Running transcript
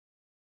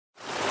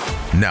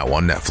Now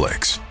on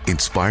Netflix,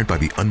 inspired by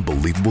the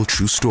unbelievable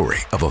true story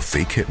of a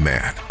fake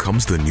hitman,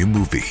 comes the new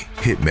movie,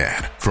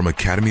 Hitman, from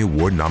Academy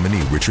Award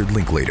nominee Richard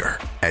Linklater.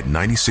 At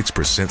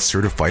 96%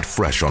 certified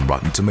fresh on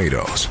Rotten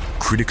Tomatoes,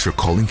 critics are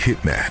calling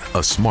Hitman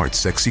a smart,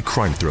 sexy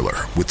crime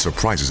thriller with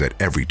surprises at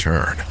every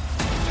turn.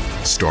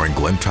 Starring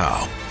Glenn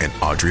Powell and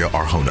Adria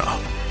Arjona,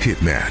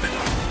 Hitman.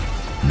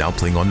 Now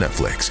playing on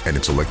Netflix and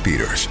in select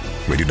theaters.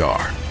 Rated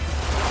R.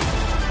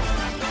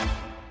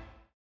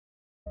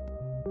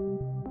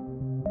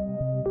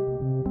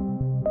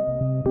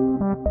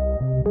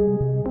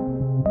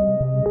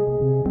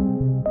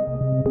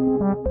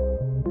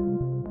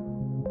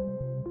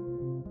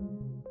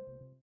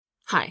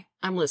 Hi,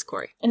 I'm Liz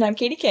Corey. And I'm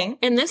Katie King.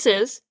 And this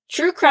is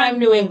True Crime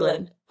New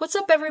England. What's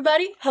up,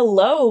 everybody?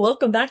 Hello,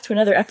 welcome back to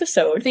another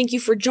episode. Thank you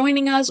for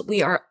joining us.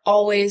 We are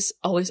always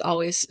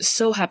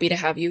so happy to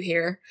have you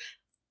here.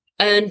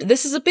 And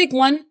this is a big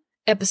one,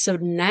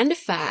 episode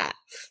 95.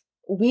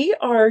 We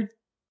are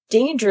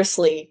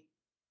dangerously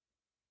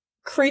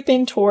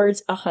creeping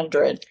towards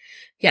 100.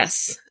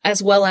 Yes,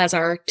 as well as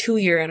our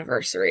 2-year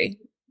anniversary.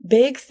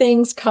 Big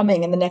things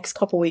coming in the next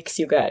couple weeks,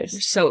 you guys.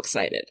 We're so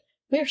excited.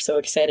 We are so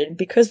excited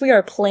because we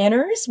are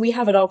planners. We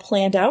have it all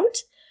planned out,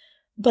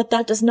 but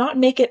that does not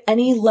make it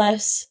any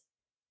less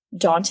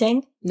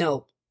daunting.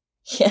 No.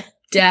 Yeah.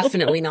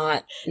 Definitely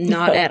not.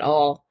 Not at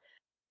all.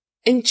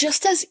 And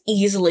just as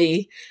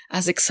easily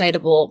as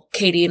excitable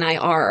Katie and I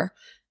are,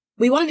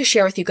 we wanted to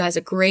share with you guys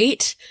a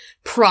great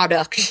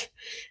product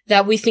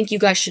that we think you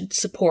guys should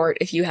support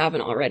if you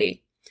haven't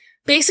already.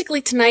 Basically,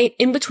 tonight,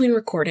 in between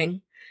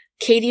recording,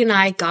 Katie and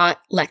I got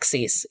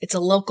Lexi's. It's a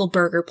local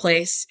burger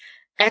place.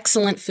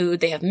 Excellent food.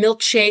 They have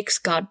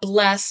milkshakes. God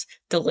bless.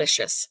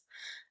 Delicious.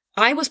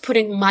 I was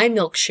putting my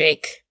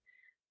milkshake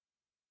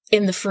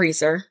in the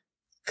freezer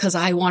because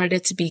I wanted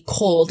it to be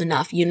cold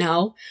enough, you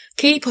know.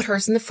 Katie put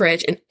hers in the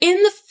fridge, and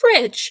in the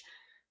fridge,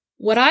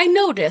 what I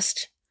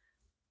noticed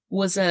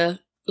was a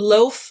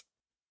loaf,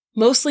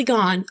 mostly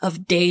gone,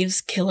 of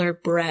Dave's Killer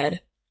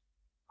Bread.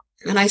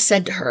 And I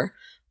said to her,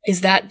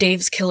 "Is that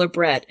Dave's Killer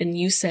Bread?" And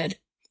you said,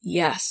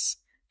 "Yes."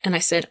 And I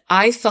said,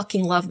 "I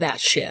fucking love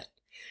that shit.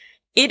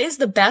 It is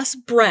the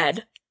best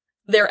bread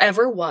there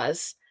ever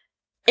was."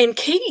 And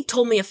Katie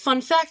told me a fun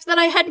fact that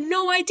I had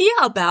no idea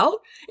about.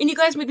 And you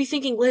guys may be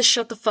thinking, Liz,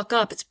 shut the fuck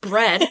up. It's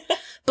bread.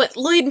 But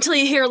wait until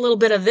you hear a little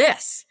bit of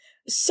this.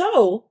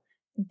 So,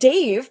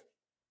 Dave,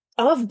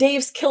 of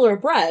Dave's Killer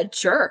Bread,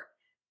 Sure.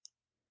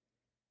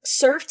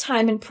 served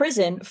time in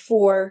prison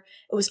for,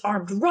 it was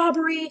armed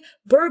robbery,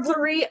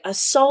 burglary,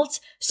 assault.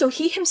 So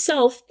he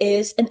himself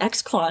is an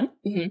ex-con.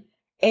 Mm-hmm.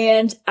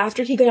 And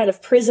after he got out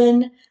of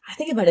prison, I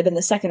think it might have been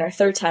the second or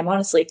third time,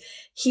 honestly,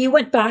 he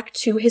went back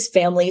to his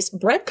family's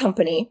bread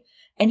company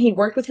and he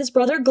worked with his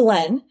brother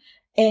Glenn.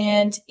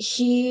 And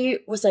he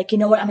was like, you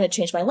know what? I'm going to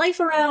change my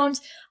life around.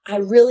 I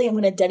really am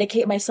going to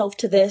dedicate myself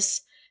to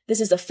this. This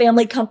is a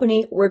family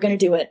company. We're going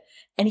to do it.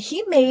 And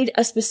he made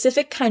a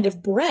specific kind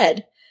of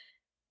bread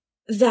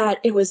that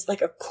it was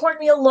like a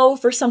cornmeal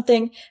loaf or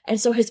something. And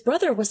so his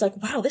brother was like,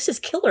 wow, this is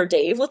killer,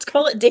 Dave. Let's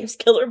call it Dave's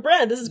Killer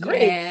Bread. This is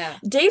great. Yeah.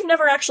 Dave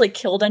never actually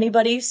killed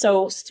anybody.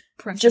 So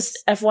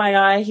just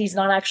FYI, he's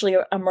not actually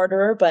a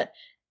murderer, but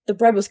the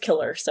bread was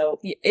killer. So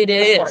it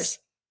is. Of course.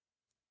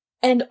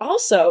 And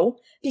also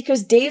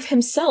because Dave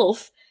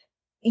himself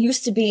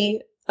used to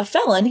be a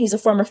felon. He's a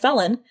former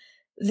felon.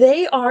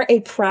 They are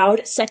a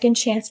proud second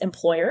chance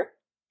employer.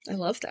 I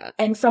love that.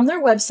 And from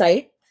their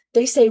website,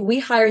 they say, we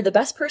hire the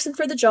best person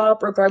for the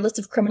job regardless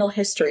of criminal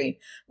history.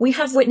 We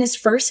have witnessed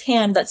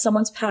firsthand that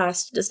someone's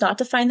past does not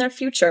define their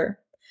future,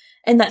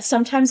 and that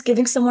sometimes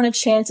giving someone a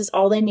chance is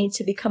all they need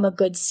to become a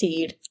good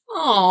seed.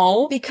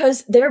 Oh,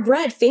 because their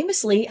bread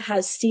famously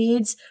has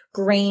seeds,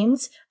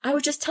 grains. I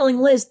was just telling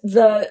Liz,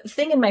 the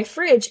thing in my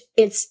fridge,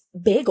 it's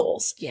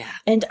bagels. Yeah.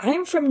 And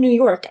I'm from New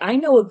York. I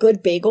know a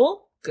good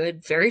bagel.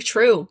 Good. Very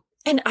true.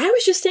 And I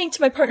was just saying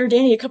to my partner,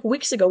 Danny, a couple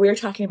weeks ago, we were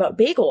talking about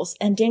bagels,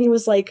 and Danny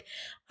was like,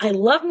 I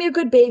love me a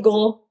good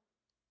bagel.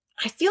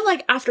 I feel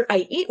like after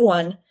I eat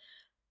one,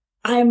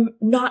 I'm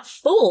not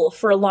full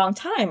for a long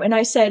time. And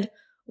I said,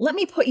 let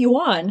me put you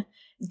on.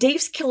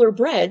 Dave's Killer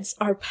Breads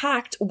are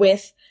packed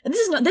with, and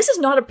this is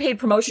not a paid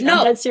promotion. No,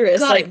 I'm dead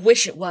serious. God, like, I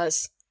wish it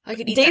was. I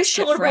could eat Dave's that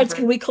shit Killer forever. Breads,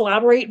 can we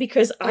collaborate?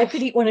 Because I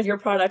could eat one of your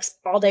products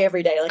all day,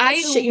 every day. Like, I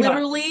shit you not.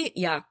 literally,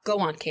 yeah, go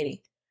on,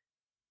 Katie.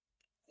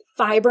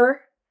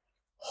 Fiber,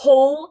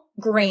 whole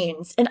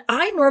grains. And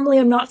I normally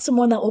am not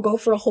someone that will go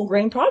for a whole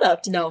grain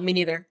product. No, me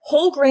neither.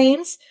 Whole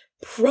grains,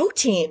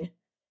 protein.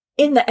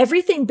 In the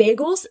everything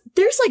bagels,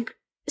 there's like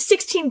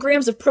 16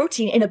 grams of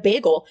protein in a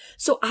bagel.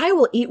 So I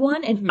will eat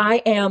one and I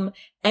am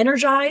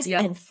energized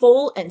and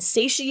full and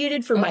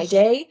satiated for my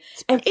day.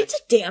 And it's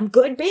a damn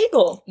good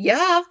bagel.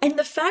 Yeah. And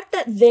the fact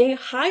that they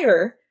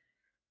hire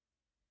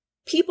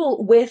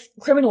people with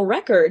criminal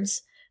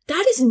records,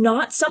 that is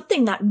not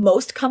something that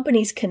most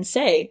companies can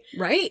say.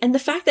 Right. And the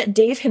fact that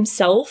Dave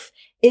himself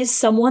is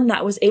someone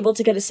that was able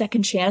to get a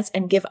second chance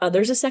and give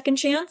others a second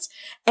chance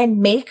and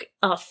make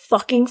a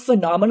fucking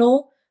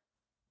phenomenal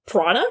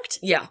product.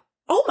 Yeah.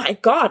 Oh my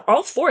God,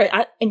 all for it.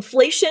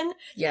 Inflation.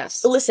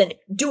 Yes. Listen,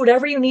 do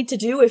whatever you need to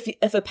do.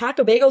 If a pack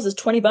of bagels is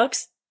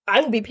 $20, I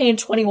will be paying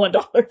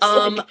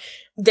 $21.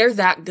 They're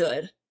that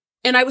good.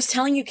 And I was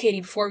telling you,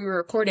 Katie, before we were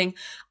recording,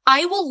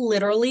 I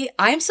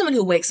am someone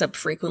who wakes up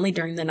frequently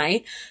during the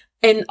night,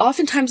 and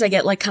oftentimes I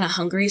get like kind of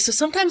hungry. So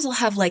sometimes I'll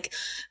have like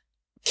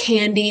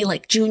candy,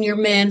 like Junior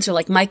Mints or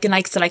like Mike and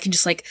Ike's that I can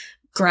just like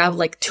grab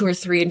like 2 or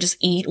 3 and just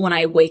eat when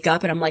I wake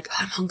up and I'm like, oh,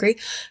 I'm hungry.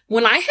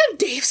 When I have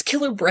Dave's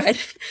Killer Bread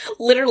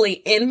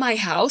literally in my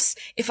house,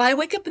 if I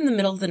wake up in the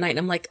middle of the night and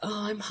I'm like,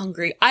 oh, I'm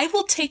hungry, I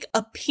will take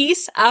a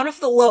piece out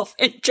of the loaf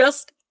and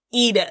just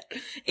eat it.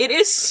 It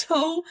is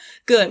so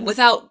good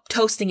without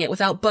toasting it,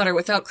 without butter,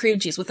 without cream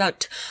cheese,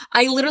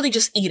 I literally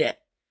just eat it.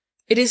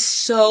 It is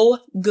so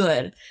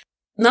good.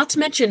 Not to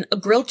mention a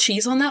grilled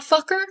cheese on that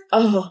fucker.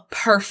 Oh,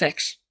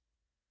 perfect.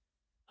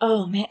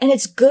 Oh man, and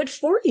it's good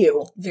for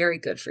you. Very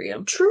good for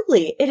you.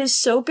 Truly, it is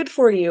so good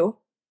for you.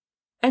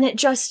 And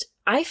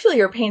I feel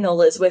your pain though,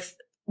 Liz,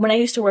 when I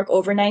used to work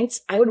overnights,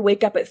 I would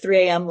wake up at 3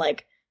 a.m.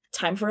 like,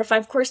 time for a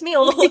 5-course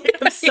meal.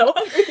 I'm so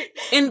hungry.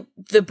 And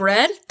the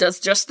bread does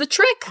just the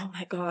trick. Oh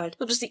my God.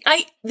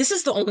 This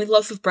is the only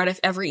loaf of bread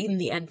I've ever eaten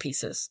the end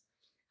pieces.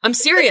 I'm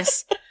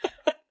serious.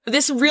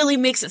 This really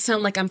makes it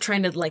sound like I'm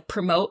trying to like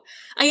promote.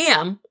 I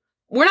am.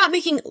 We're not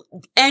making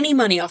any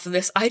money off of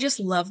this. I just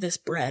love this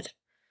bread.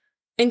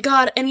 And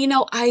God, and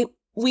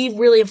we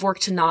really have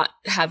worked to not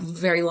have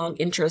very long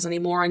intros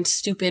anymore and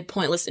stupid,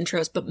 pointless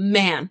intros. But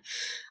man,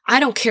 I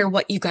don't care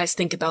what you guys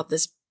think about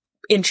this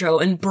intro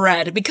and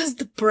bread, because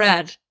the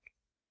bread,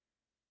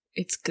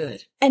 it's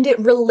good. And it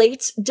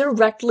relates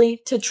directly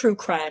to true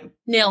crime.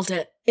 Nailed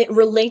it. It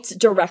relates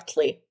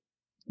directly.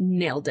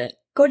 Nailed it.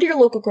 Go to your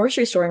local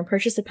grocery store and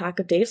purchase a pack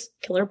of Dave's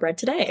Killer Bread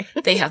today.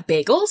 They have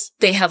bagels.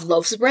 They have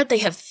loaves of bread. They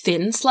have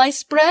thin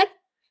sliced bread.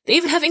 They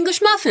even have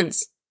English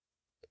muffins.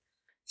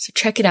 So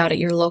check it out at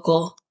your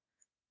local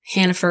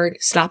Hannaford,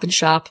 Stop and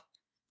Shop,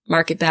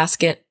 Market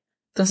Basket.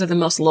 Those are the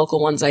most local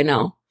ones I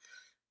know.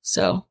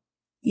 So,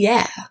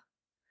 yeah.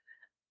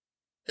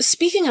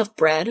 Speaking of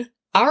bread,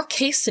 our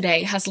case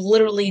today has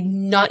literally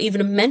not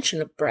even a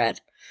mention of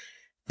bread.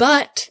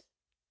 But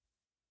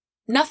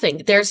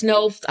nothing.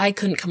 I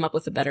couldn't come up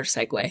with a better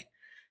segue.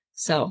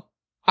 So,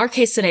 our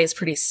case today is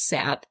pretty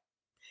sad.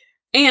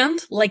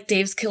 And, like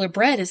Dave's Killer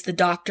Bread is the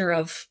doctor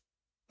of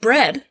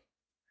bread,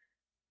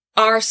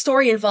 our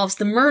story involves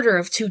the murder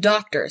of 2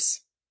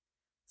 doctors.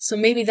 So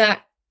maybe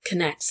that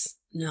connects.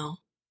 No.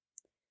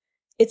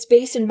 It's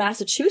based in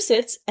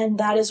Massachusetts, and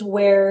that is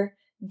where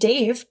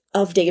Dave,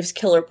 of Dave's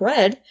Killer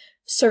Bread,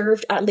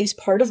 served at least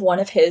part of one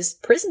of his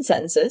prison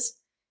sentences.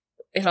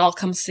 It all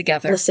comes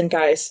together. Listen,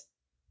 guys.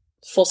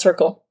 Full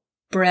circle.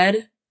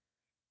 Bread.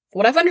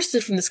 What I've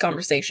understood from this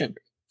conversation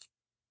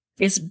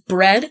is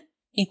bread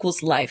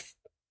equals life.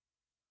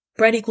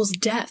 Bread equals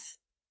death.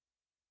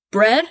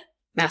 Bread,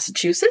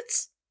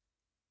 Massachusetts.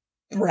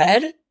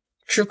 Bread,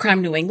 True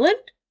Crime New England.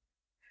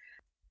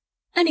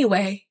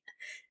 Anyway,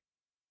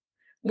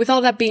 with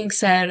all that being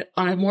said,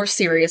 on a more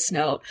serious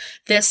note,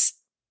 this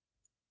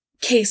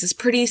case is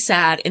pretty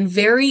sad and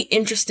very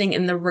interesting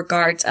in the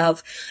regards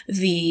of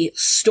the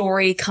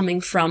story coming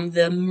from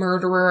the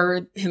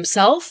murderer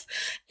himself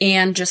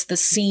and just the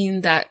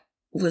scene that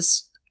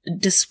was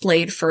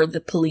displayed for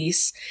the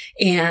police.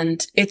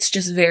 And it's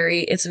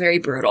very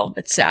brutal.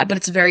 It's sad, but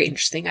it's very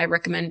interesting. I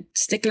recommend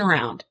sticking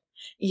around.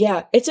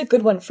 Yeah, it's a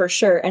good one for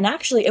sure. And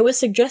actually, it was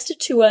suggested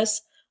to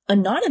us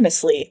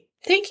anonymously.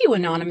 Thank you,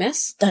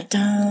 Anonymous. Dun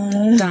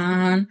dun.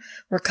 Dun.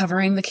 We're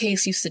covering the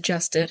case you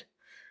suggested.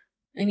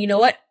 And you know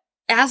what?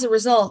 As a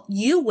result,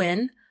 you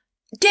win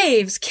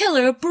Dave's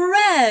Killer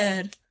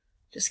Bread.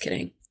 Just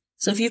kidding.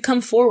 So if you come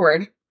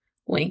forward,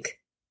 wink,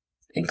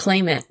 and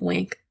claim it,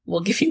 wink,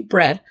 we'll give you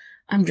bread.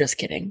 I'm just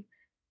kidding.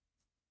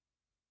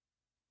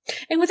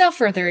 And without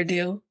further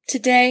ado,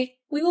 today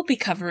we will be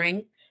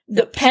covering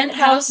the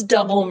Penthouse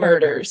double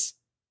murders.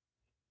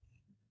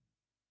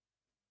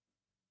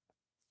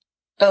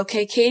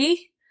 Okay,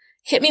 Katie,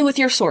 hit me with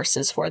your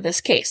sources for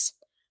this case.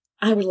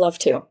 I would love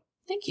to.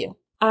 Thank you.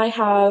 I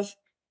have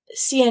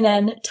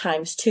CNN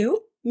 ×2.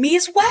 Me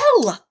as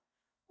well.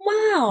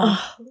 Wow.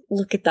 Oh,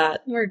 look at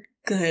that. We're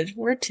good.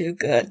 We're too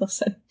good.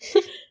 Listen.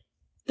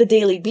 The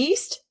Daily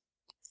Beast,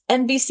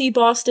 NBC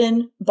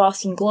Boston,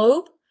 Boston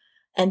Globe,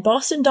 and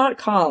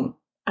Boston.com.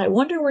 I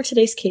wonder where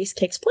today's case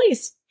takes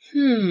place.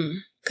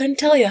 Couldn't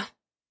tell you.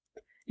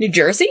 New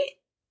Jersey?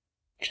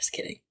 Just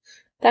kidding.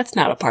 That's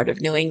not a part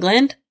of New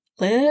England.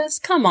 Liz,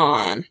 come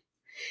on.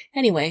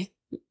 Anyway,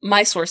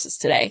 my sources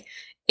today.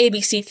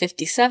 ABC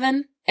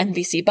 57,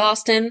 NBC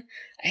Boston,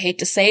 I hate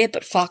to say it,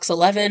 but Fox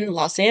 11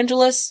 Los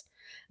Angeles,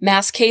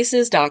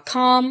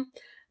 masscases.com,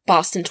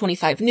 Boston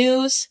 25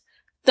 News,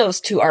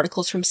 those 2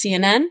 articles from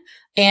CNN,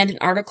 and an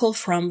article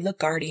from The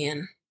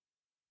Guardian.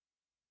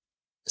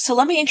 So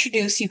let me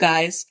introduce you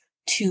guys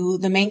to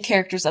the main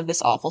characters of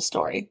this awful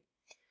story.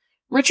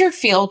 Richard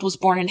Field was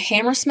born in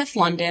Hammersmith,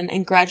 London,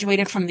 and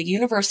graduated from the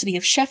University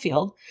of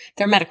Sheffield,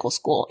 their medical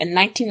school, in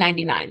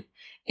 1999.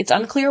 It's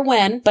unclear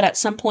when, but at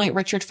some point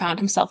Richard found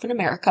himself in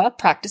America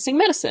practicing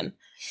medicine.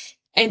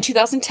 In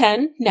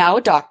 2010, now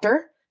a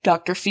doctor,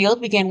 Dr.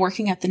 Field began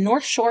working at the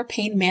North Shore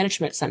Pain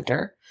Management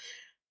Center.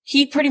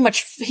 He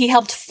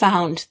helped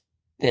found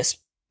this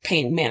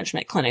pain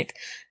management clinic.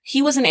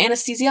 He was an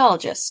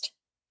anesthesiologist.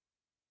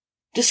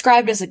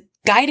 Described as a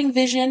guiding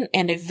vision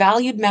and a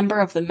valued member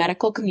of the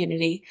medical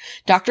community,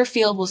 Dr.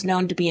 Field was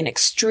known to be an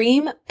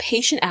extreme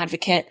patient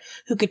advocate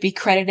who could be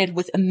credited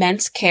with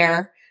immense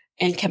care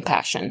and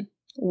compassion.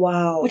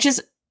 Wow. Which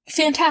is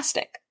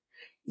fantastic.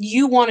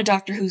 You want a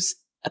doctor who's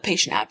a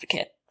patient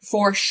advocate,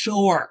 for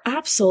sure.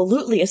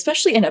 Absolutely,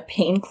 especially in a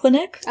pain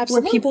clinic.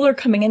 Absolutely. Where people are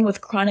coming in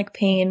with chronic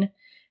pain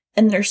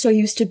and they're so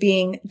used to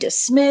being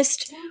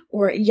dismissed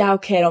or, yeah,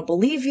 okay, I don't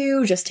believe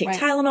you, just take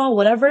Tylenol,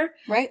 whatever.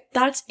 Right.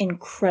 That's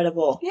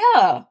incredible.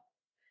 Yeah.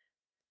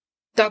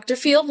 Dr.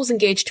 Field was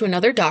engaged to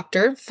another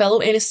doctor, fellow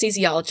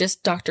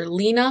anesthesiologist, Dr.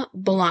 Lena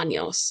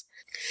Bolaños.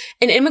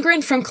 An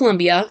immigrant from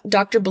Colombia,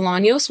 Dr.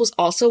 Bolaños was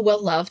also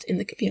well-loved in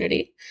the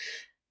community.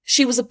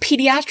 She was a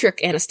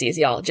pediatric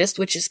anesthesiologist,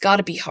 which has got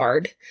to be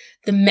hard.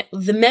 The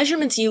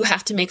measurements you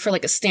have to make for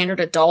like a standard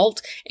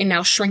adult and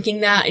now shrinking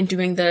that and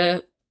doing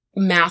the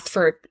math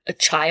for a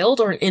child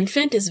or an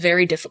infant is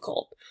very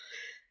difficult.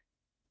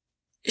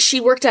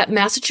 She worked at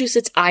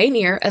Massachusetts Eye and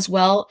Ear as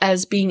well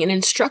as being an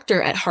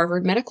instructor at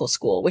Harvard Medical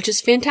School, which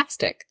is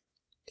fantastic.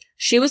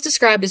 She was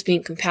described as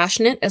being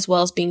compassionate as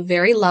well as being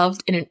very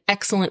loved and an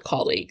excellent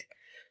colleague.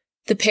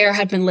 The pair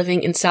had been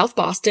living in South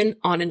Boston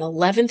on an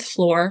 11th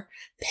floor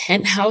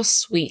penthouse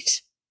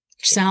suite,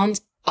 which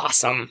sounds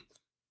awesome.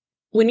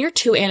 When you're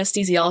two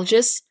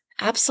anesthesiologists,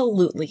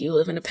 absolutely you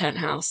live in a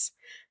penthouse.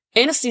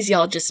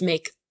 Anesthesiologists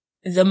make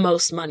the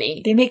most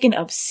money. They make an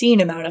obscene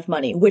amount of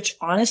money, which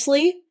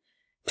honestly,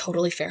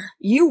 totally fair.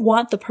 You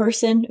want the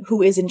person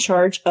who is in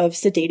charge of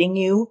sedating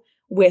you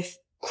with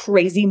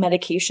crazy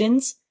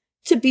medications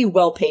to be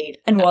well paid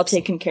and well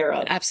taken care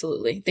of.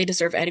 Absolutely. They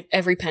deserve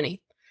every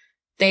penny.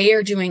 They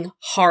are doing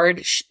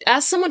hard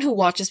as someone who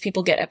watches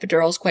people get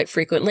epidurals quite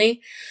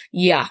frequently,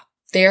 yeah,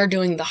 they are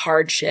doing the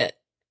hard shit.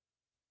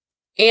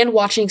 And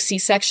watching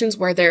C-sections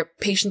where their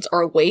patients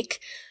are awake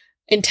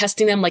and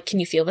testing them like, can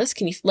you feel this?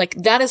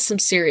 That is some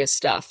serious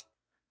stuff.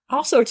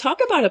 Also, talk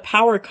about a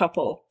power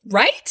couple.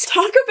 Right?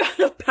 Talk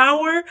about a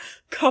power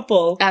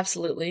couple.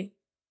 Absolutely.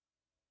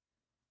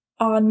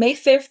 On May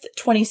 5th,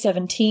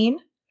 2017,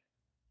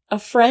 a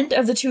friend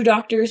of the two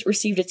doctors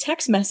received a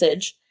text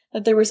message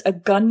that there was a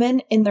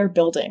gunman in their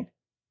building.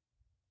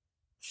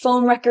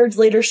 Phone records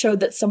later showed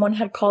that someone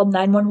had called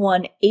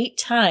 911 8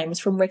 times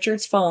from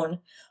Richard's phone,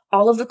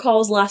 all of the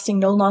calls lasting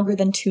no longer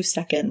than 2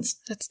 seconds.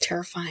 That's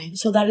terrifying.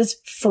 So that is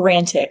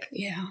frantic.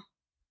 Yeah.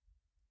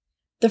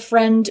 The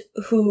friend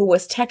who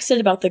was texted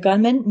about the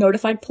gunman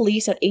notified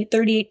police at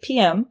 8:38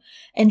 p.m.,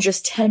 and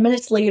just 10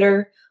 minutes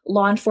later,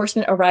 law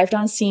enforcement arrived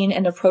on scene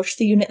and approached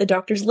the unit the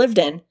doctors lived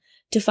in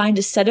to find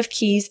a set of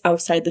keys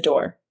outside the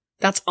door.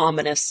 That's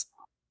ominous.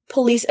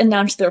 Police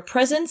announced their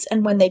presence,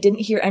 and when they didn't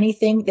hear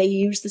anything, they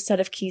used the set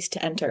of keys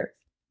to enter.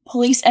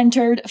 Police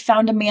entered,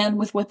 found a man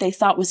with what they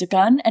thought was a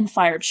gun, and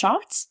fired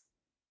shots.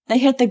 They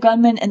hit the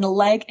gunman in the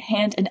leg,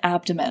 hand, and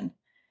abdomen.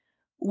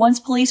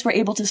 Once police were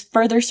able to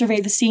further survey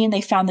the scene,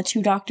 they found the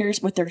two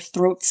doctors with their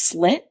throats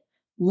slit,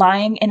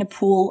 lying in a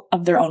pool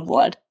of their own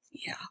blood.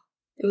 Yeah,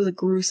 it was a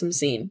gruesome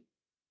scene.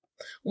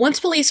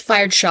 Once police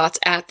fired shots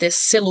at this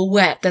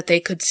silhouette that they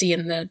could see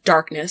in the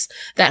darkness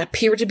that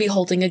appeared to be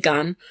holding a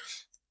gun,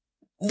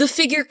 the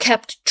figure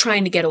kept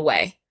trying to get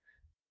away.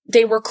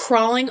 They were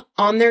crawling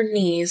on their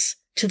knees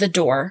to the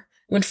door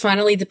when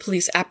finally the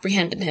police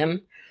apprehended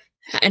him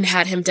and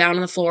had him down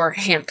on the floor,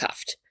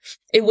 handcuffed.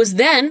 It was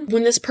then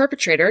when this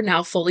perpetrator,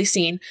 now fully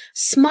seen,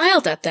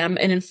 smiled at them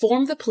and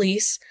informed the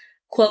police,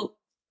 quote,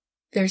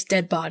 "There's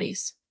dead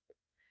bodies."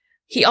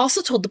 He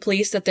also told the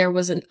police that there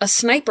was a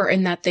sniper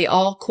and that they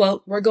all,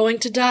 quote, "were going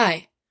to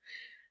die."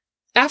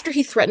 After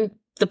he threatened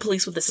the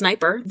police with the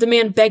sniper, the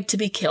man begged to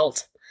be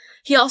killed.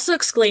 He also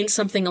exclaimed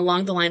something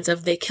along the lines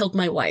of, "They killed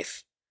my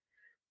wife."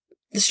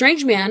 The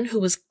strange man, who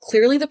was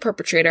clearly the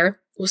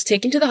perpetrator, was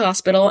taken to the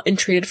hospital and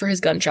treated for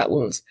his gunshot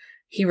wounds.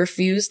 He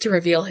refused to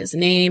reveal his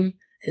name,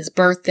 his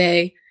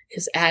birthday,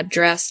 his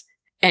address,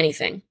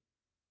 anything.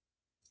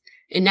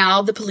 And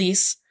now the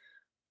police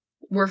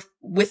were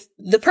with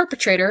the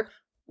perpetrator,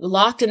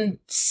 locked and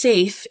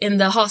safe in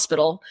the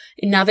hospital,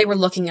 and now they were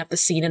looking at the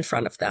scene in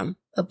front of them.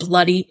 A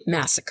bloody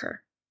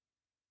massacre.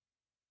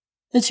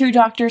 The two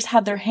doctors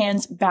had their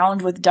hands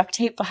bound with duct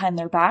tape behind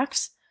their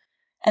backs,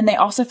 and they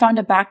also found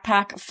a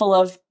backpack full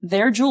of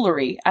their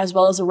jewelry, as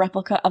well as a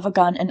replica of a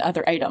gun and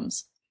other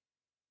items.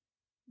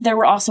 There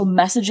were also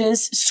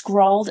messages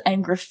scrawled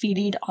and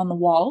graffitied on the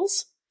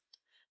walls.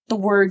 The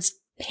words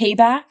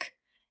 "payback"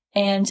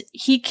 and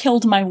 "he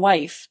killed my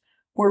wife"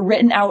 were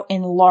written out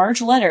in large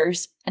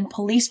letters, and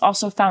police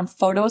also found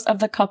photos of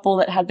the couple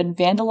that had been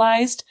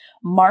vandalized,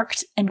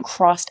 marked, and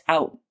crossed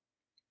out.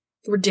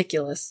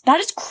 Ridiculous. That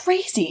is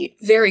crazy.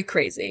 Very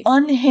crazy.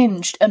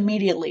 Unhinged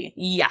immediately.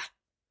 Yeah.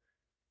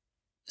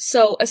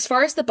 So, as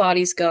far as the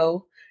bodies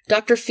go,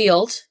 Dr.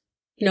 Field,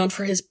 known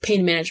for his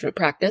pain management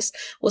practice,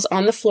 was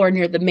on the floor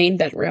near the main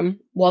bedroom,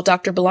 while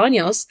Dr.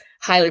 Bolaños,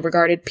 highly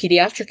regarded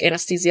pediatric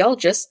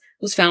anesthesiologist,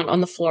 was found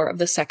on the floor of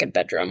the second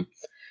bedroom.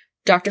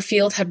 Dr.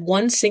 Field had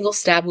one single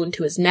stab wound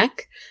to his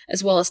neck,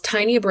 as well as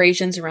tiny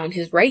abrasions around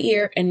his right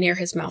ear and near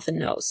his mouth and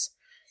nose.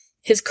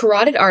 His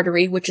carotid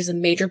artery, which is a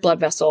major blood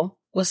vessel,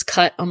 was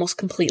cut almost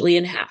completely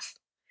in half.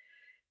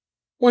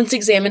 Once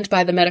examined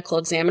by the medical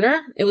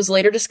examiner, it was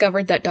later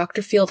discovered that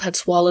Dr. Field had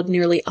swallowed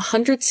nearly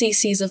 100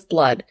 cc's of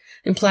blood,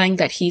 implying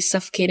that he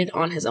suffocated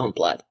on his own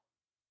blood.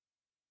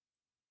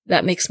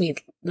 That makes me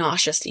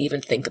nauseous to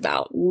even think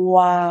about.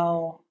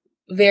 Wow.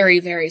 Very,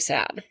 very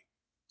sad.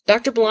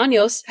 Dr.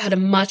 Bolaños had a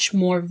much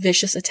more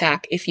vicious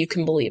attack, if you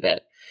can believe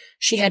it.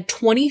 She had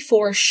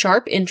 24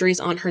 sharp injuries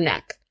on her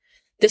neck.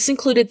 This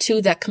included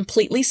 2 that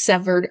completely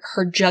severed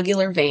her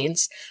jugular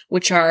veins,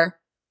 which are,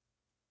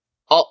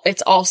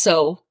 it's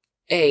also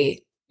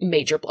a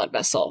major blood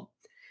vessel.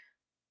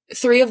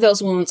 3 of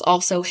those wounds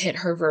also hit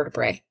her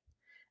vertebrae.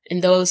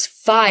 And those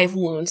 5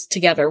 wounds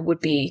together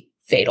would be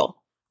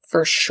fatal,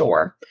 for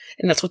sure.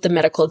 And that's what the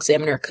medical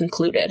examiner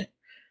concluded.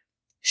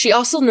 She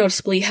also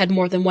noticeably had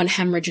more than one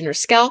hemorrhage in her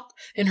scalp,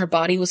 and her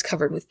body was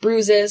covered with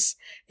bruises.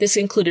 This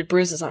included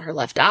bruises on her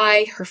left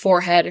eye, her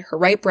forehead, her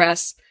right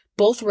breast,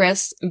 both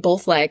wrists, and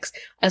both legs,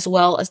 as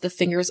well as the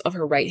fingers of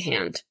her right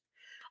hand.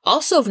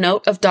 Also of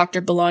note of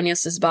Dr.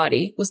 Bolaños'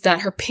 body was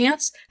that her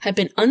pants had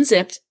been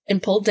unzipped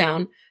and pulled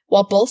down,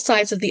 while both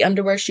sides of the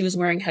underwear she was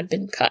wearing had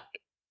been cut.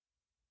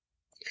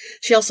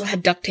 She also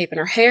had duct tape in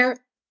her hair,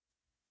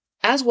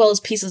 as well as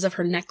pieces of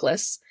her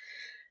necklace.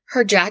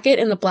 Her jacket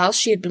and the blouse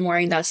she had been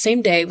wearing that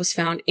same day was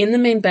found in the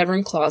main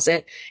bedroom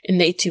closet,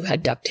 and they too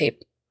had duct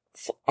tape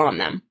on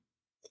them.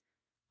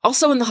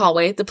 Also in the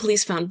hallway, the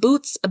police found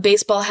boots, a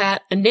baseball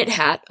hat, a knit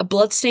hat, a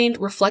blood-stained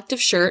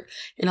reflective shirt,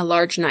 and a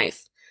large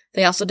knife.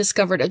 They also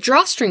discovered a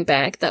drawstring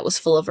bag that was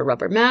full of a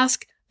rubber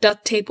mask,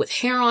 duct tape with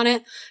hair on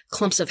it,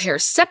 clumps of hair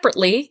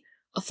separately,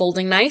 a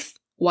folding knife,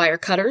 wire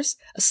cutters,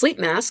 a sleep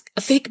mask,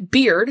 a fake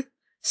beard,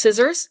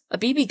 scissors, a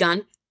BB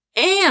gun,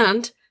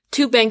 and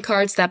 2 bank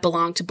cards that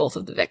belonged to both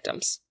of the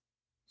victims.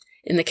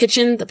 In the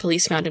kitchen, the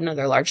police found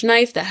another large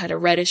knife that had a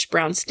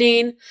reddish-brown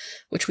stain,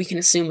 which we can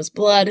assume was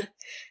blood.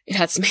 It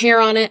had some hair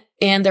on it,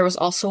 and there was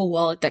also a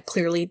wallet that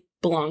clearly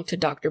belonged to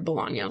Dr.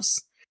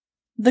 Bolaños.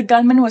 The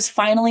gunman was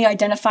finally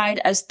identified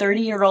as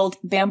 30-year-old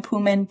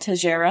Bampuman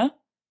Tejera,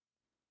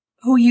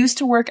 who used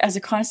to work as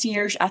a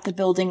concierge at the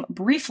building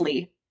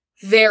briefly.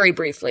 Very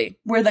briefly.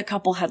 Where the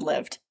couple had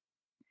lived.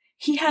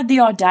 He had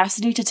the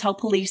audacity to tell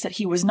police that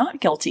he was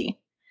not guilty,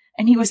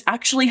 and he was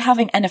actually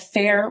having an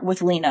affair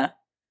with Lena.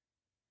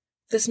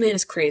 This man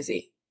is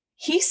crazy.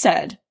 He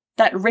said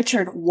that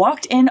Richard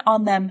walked in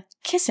on them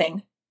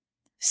kissing,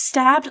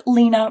 stabbed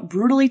Lena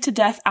brutally to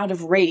death out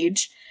of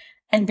rage,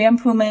 and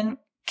Bampuman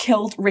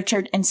killed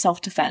Richard in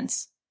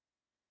self-defense.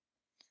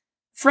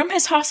 From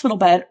his hospital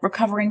bed,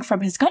 recovering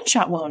from his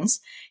gunshot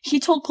wounds, he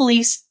told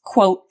police,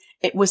 quote,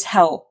 "It was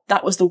hell.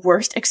 That was the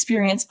worst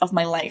experience of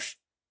my life."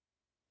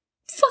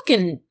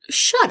 Fucking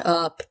shut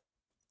up.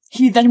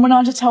 He then went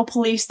on to tell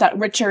police that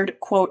Richard,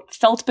 quote,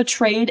 "felt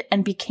betrayed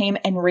and became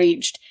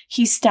enraged.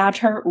 He stabbed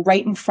her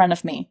right in front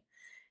of me."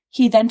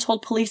 He then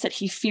told police that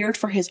he feared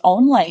for his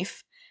own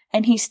life,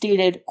 and he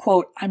stated,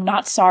 quote, "I'm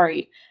not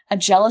sorry. A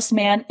jealous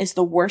man is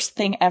the worst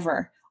thing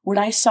ever. What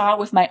I saw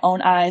with my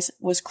own eyes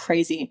was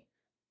crazy."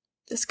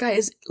 This guy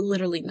is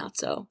literally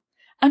nutso.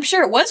 I'm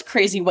sure it was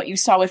crazy what you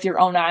saw with your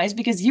own eyes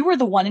because you were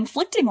the one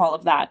inflicting all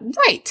of that.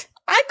 Right.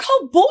 I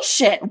call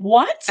bullshit.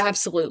 What?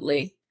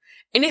 Absolutely.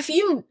 And if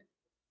you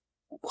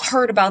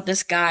heard about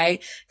this guy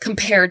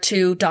compared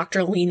to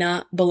Dr.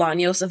 Lena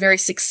Bolaños, a very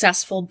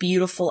successful,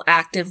 beautiful,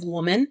 active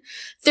woman,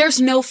 there's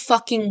no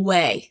fucking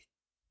way.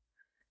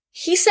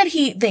 He said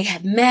they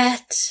had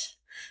met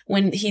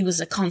when he was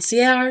a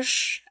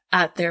concierge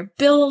at their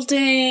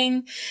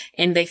building,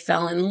 and they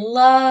fell in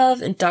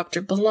love, and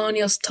Dr.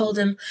 Bolaños told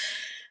him,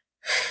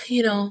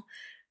 you know,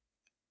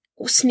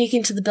 sneak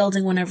into the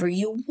building whenever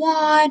you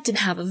want and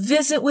have a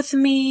visit with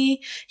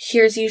me.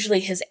 Here's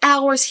usually his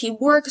hours. He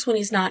works when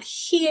he's not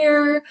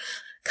here.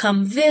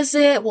 Come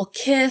visit. We'll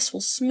kiss.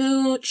 We'll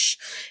smooch.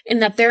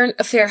 And that their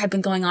affair had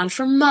been going on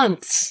for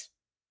months.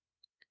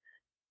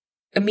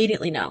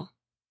 Immediately no.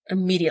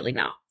 Immediately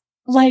no.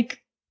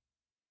 Like,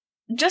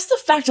 just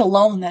the fact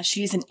alone that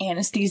she's an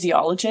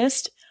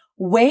anesthesiologist,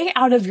 way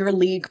out of your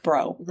league,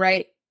 bro.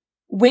 Right?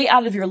 Way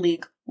out of your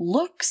league.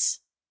 Looks.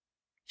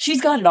 She's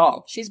got it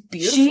all. She's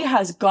beautiful. She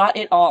has got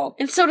it all.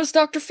 And so does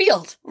Dr.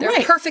 Field. They're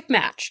a perfect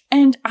match.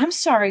 And I'm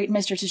sorry,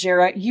 Mr.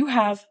 Tejera, you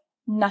have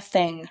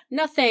nothing.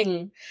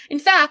 Nothing. In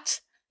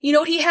fact, you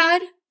know what he had?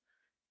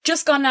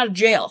 Just gotten out of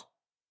jail.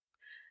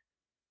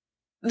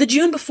 The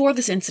June before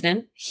this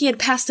incident, he had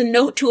passed a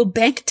note to a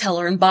bank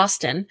teller in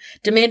Boston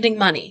demanding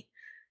money.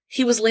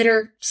 He was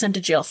later sent to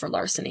jail for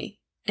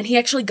larceny. And he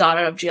actually got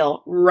out of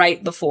jail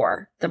right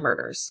before the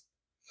murders.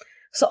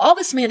 So all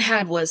this man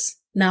had was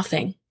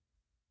nothing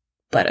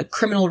but a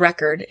criminal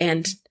record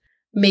and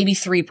maybe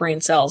 3 brain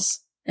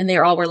cells. And they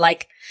all were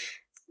like,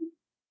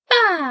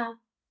 bah,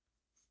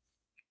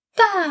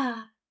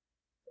 bah,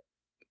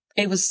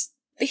 he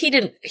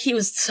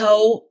was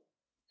so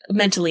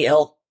mentally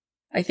ill,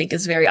 I think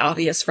is very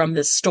obvious from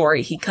this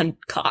story he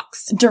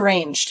concocts.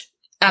 Deranged.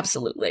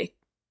 Absolutely.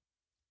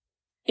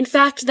 In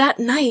fact, that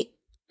night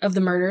of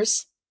the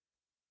murders,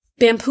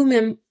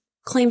 Bampoomim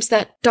claims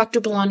that Dr.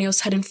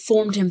 Bolaños had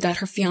informed him that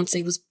her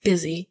fiancé was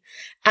busy,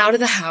 out of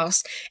the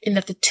house, and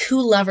that the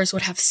two lovers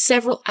would have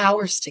several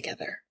hours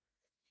together.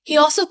 He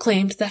also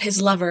claimed that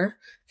his lover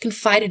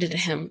confided in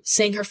him,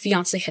 saying her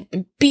fiancé had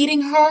been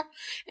beating her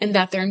and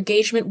that their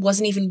engagement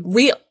wasn't even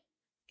real.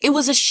 It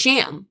was a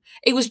sham.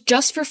 It was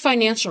just for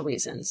financial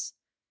reasons.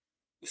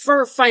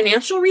 For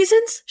financial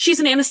reasons? She's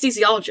an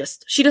anesthesiologist.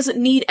 She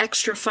doesn't need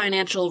extra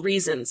financial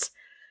reasons.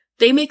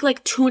 They make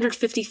like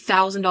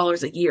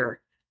 $250,000 a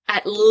year.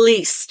 At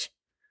least.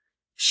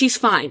 She's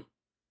fine.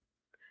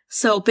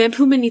 So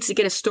Bampoomim needs to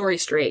get his story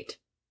straight.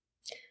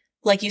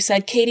 Like you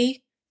said,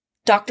 Katie,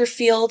 Dr.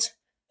 Field,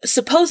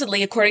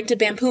 supposedly, according to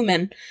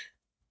Bampoomim,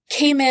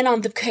 came in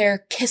on the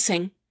pair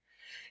kissing.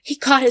 He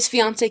caught his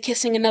fiancée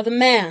kissing another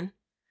man.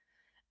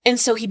 And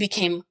so he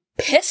became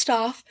pissed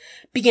off,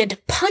 began to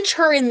punch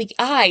her in the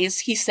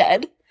eyes, he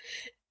said,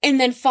 and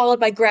then followed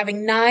by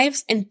grabbing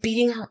knives and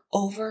beating her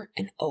over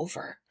and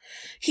over.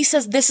 He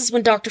says this is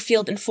when Dr.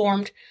 Field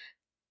informed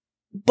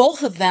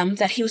both of them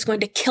that he was going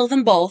to kill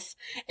them both,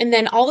 and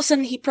then all of a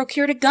sudden he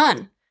procured a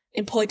gun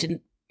and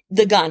pointed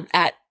the gun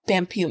at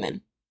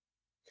Bampoomim.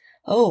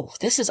 Oh,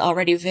 this is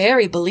already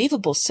very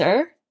believable,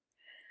 sir.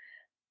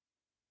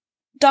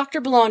 Dr.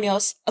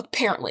 Bolaños,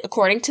 apparently,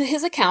 according to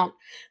his account,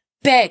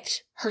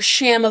 begged her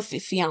sham of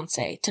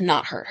fiancé to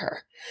not hurt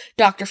her.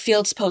 Dr.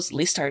 Field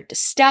supposedly started to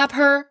stab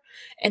her,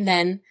 and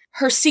then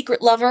her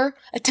secret lover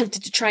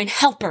attempted to try and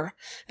help her,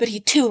 but he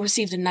too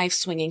received a knife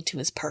swinging to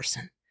his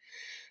person.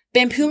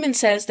 Bampoomim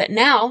says that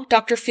now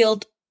Dr.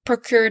 Field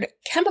procured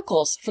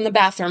chemicals from the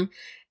bathroom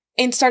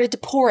and started to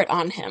pour it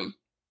on him.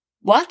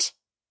 What?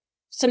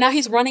 So now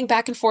he's running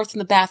back and forth in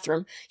the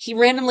bathroom. He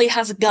randomly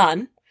has a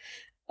gun.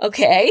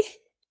 Okay.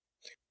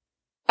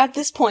 At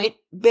this point,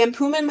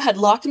 Bampoomim had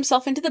locked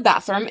himself into the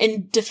bathroom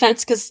in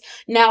defense because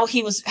now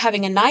he was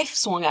having a knife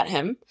swung at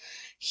him.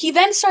 He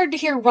then started to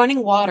hear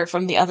running water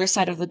from the other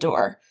side of the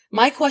door.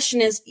 My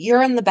question is,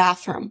 you're in the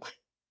bathroom.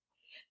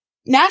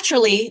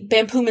 Naturally,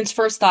 Bampoomim's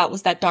first thought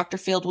was that Dr.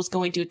 Field was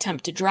going to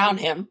attempt to drown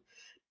him.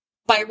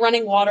 By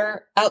running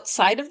water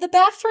outside of the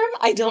bathroom?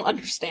 I don't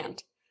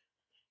understand.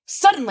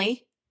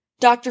 Suddenly,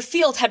 Dr.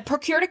 Field had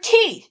procured a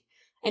key,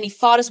 and he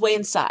fought his way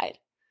inside.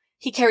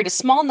 He carried a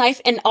small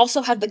knife and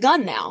also had the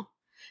gun now.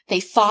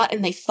 They fought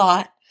and they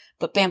fought,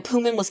 but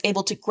Bampoomim was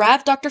able to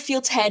grab Dr.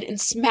 Field's head and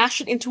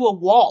smash it into a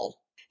wall.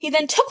 He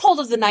then took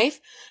hold of the knife,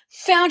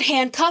 found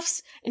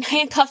handcuffs, and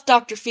handcuffed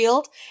Dr.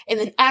 Field, and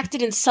then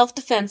acted in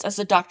self-defense as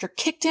the doctor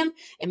kicked him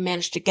and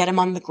managed to get him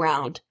on the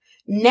ground.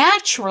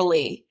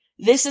 Naturally,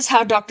 this is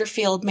how Dr.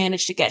 Field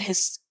managed to get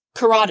his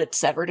carotid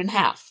severed in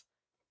half.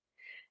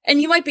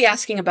 And you might be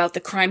asking about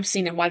the crime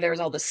scene and why there was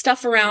all this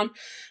stuff around.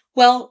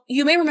 Well,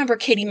 you may remember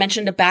Katie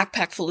mentioned a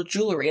backpack full of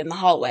jewelry in the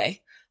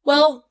hallway.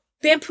 Well,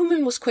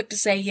 Bampoomim was quick to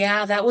say,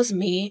 yeah, that was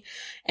me.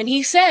 And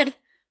he said,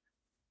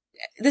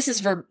 this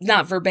is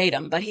not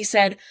verbatim, but he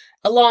said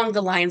along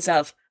the lines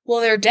of,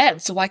 well, they're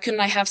dead, so why couldn't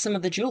I have some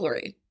of the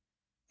jewelry?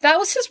 That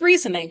was his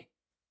reasoning.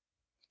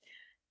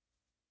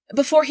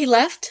 Before he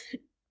left,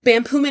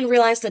 Bampoomim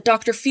realized that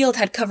Dr. Field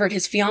had covered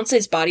his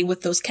fiancé's body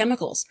with those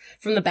chemicals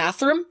from the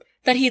bathroom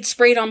that he had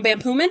sprayed on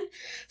Bampoomim.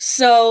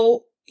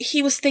 So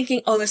he was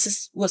thinking, oh,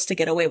 was to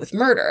get away with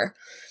murder.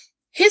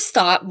 His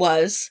thought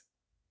was,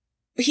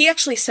 he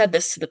actually said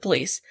this to the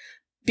police,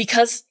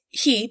 because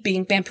he,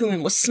 being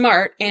Bampoomim, was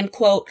smart and,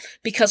 quote,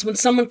 because when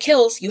someone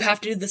kills, you have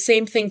to do the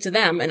same thing to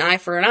them, an eye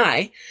for an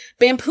eye,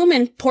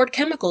 Bampoomim poured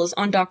chemicals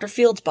on Dr.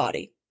 Field's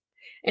body.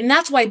 And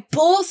that's why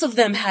both of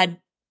them had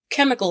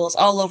chemicals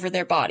all over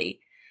their body,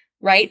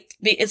 right?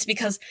 It's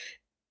because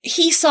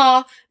he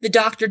saw the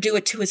doctor do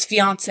it to his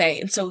fiancée,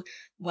 and so,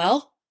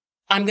 well,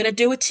 I'm gonna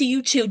do it to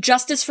you too.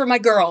 Justice for my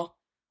girl,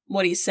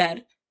 what he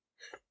said.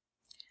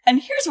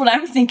 And here's what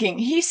I'm thinking.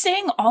 He's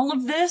saying all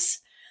of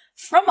this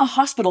from a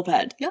hospital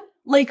bed. Yep.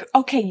 Like,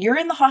 okay, you're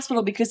in the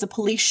hospital because the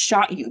police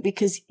shot you,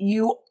 because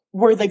you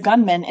were the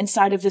gunman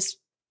inside of this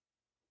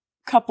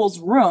couple's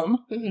room.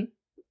 Mm-hmm.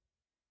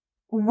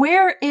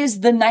 Where is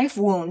the knife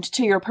wound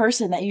to your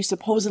person that you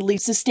supposedly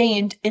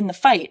sustained in the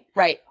fight?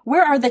 Right.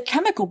 Where are the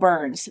chemical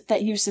burns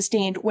that you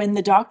sustained when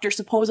the doctor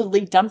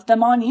supposedly dumped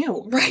them on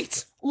you?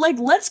 Right. Like,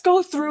 let's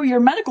go through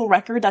your medical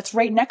record that's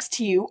right next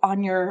to you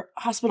on your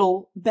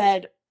hospital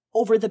bed,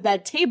 over the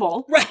bed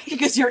table. Right.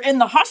 Because you're in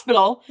the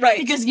hospital. Right.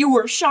 Because you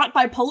were shot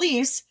by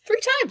police 3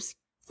 times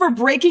for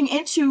breaking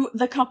into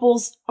the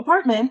couple's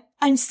apartment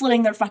and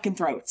slitting their fucking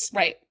throats.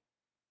 Right.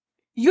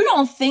 You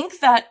don't think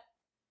that,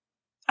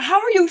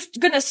 how are you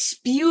gonna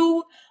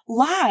spew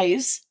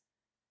lies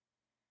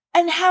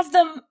and have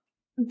them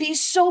be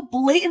so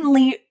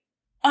blatantly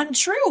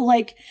untrue?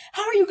 Like,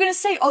 how are you gonna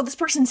say, oh, this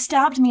person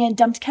stabbed me and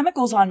dumped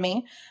chemicals on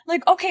me?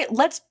 Like, okay,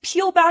 let's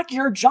peel back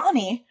your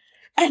Johnny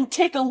and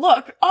take a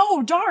look.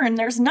 Oh, darn,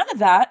 there's none of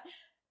that.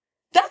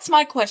 That's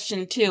my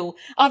question, too.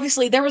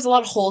 Obviously, there was a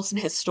lot of holes in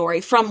his story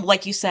from,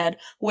 like you said,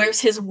 where's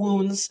his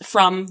wounds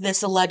from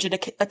this alleged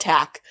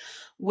attack?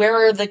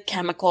 Where are the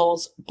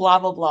chemicals? Blah,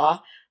 blah, blah.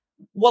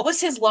 What was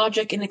his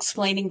logic in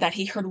explaining that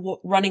he heard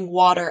running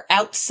water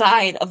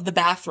outside of the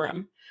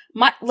bathroom?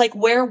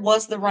 Where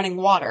was the running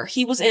water?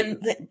 He was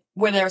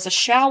where there was a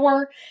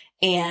shower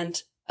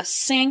and a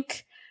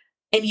sink,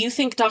 and you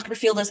think Dr.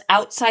 Field is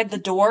outside the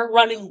door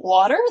running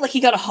water? Like, he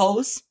got a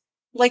hose?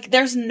 Like,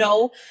 this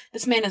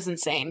man is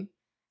insane.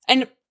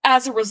 And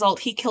as a result,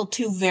 he killed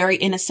 2 very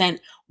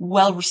innocent,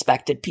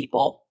 well-respected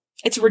people.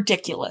 It's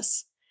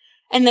ridiculous.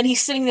 And then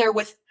he's sitting there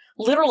with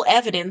literal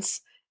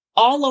evidence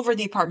all over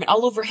the apartment,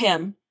 all over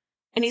him.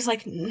 And he's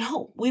like,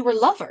 no, we were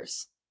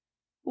lovers.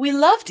 We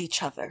loved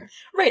each other.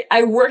 Right.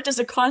 I worked as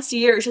a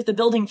concierge at the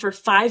building for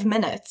 5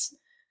 minutes.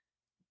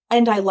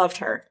 And I loved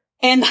her.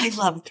 And I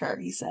loved her,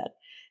 he said.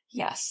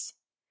 Yes.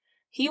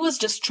 He was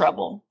just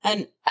trouble.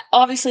 And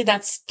obviously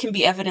that can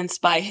be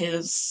evidenced by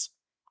his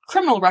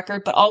criminal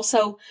record, but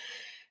also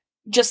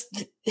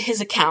just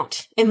his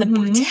account and the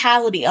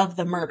brutality of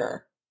the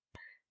murder.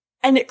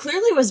 And it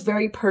clearly was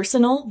very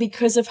personal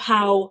because of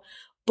how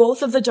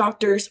both of the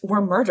doctors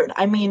were murdered.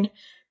 I mean,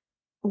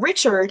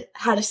 Richard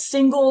had a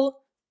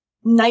single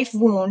knife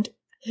wound,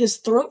 his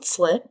throat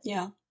slit.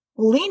 Yeah.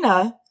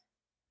 Lena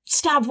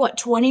stabbed,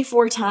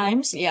 24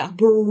 times? Yeah.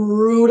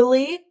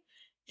 Brutally.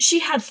 She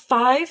had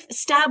 5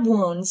 stab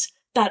wounds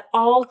that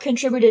all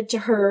contributed to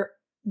her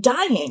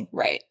dying.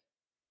 Right.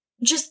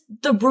 Just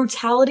the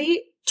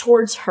brutality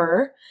towards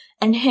her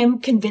and him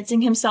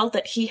convincing himself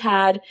that he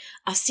had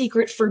a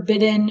secret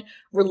forbidden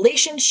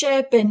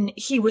relationship and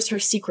he was her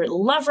secret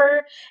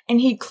lover.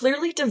 And he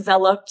clearly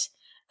developed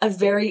a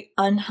very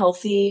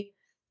unhealthy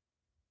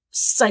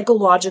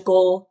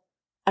psychological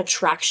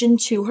attraction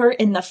to her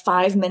in the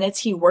 5 minutes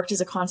he worked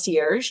as a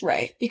concierge.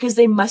 Right. Because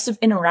they must have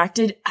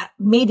interacted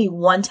maybe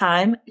one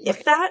time,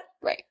 if that.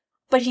 Right.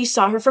 But he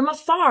saw her from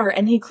afar,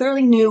 and he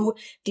clearly knew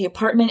the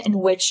apartment in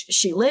which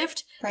she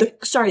lived. Right.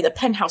 The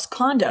penthouse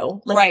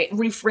condo. Let's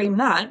reframe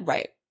that.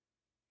 Right.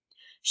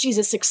 She's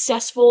a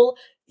successful,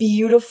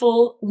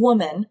 beautiful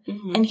woman,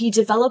 and he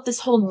developed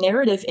this whole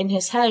narrative in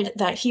his head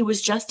that he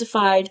was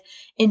justified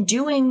in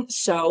doing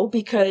so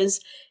because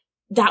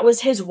that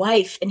was his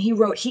wife, and he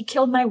wrote, he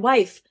killed my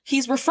wife.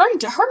 He's referring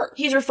to her.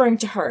 He's referring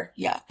to her.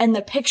 Yeah. And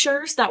the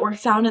pictures that were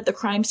found at the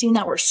crime scene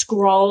that were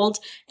scrawled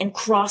and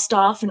crossed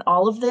off and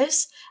all of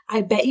this,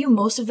 I bet you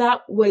most of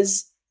that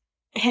was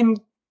him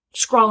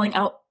scrawling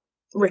out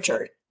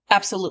Richard.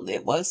 Absolutely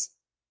it was.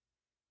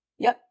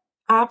 Yep.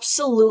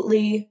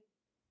 Absolutely.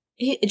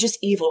 Just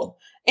evil.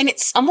 And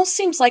it almost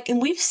seems like,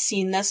 and we've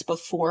seen this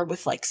before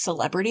with like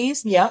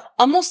celebrities. Yeah.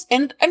 Almost,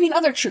 and I mean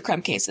other true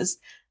crime cases.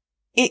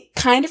 It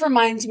kind of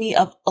reminds me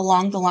of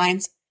along the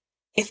lines,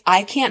 if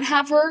I can't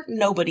have her,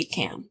 nobody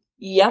can.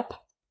 Yep.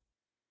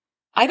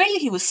 I bet you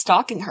he was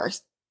stalking her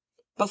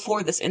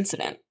before this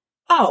incident.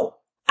 Oh,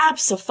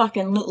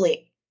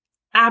 abso-fucking-lutely.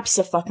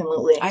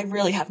 Abso-fucking-lutely. I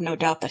really have no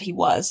doubt that he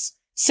was,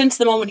 since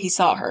the moment he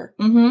saw her.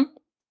 Mm-hmm.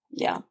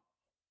 Yeah.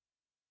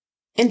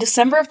 In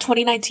December of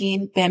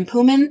 2019, Van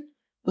Poomen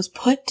was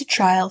put to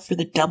trial for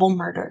the double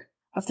murder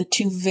of the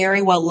 2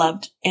 very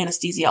well-loved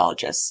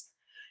anesthesiologists.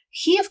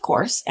 He, of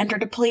course,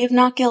 entered a plea of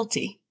not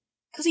guilty.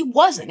 Because he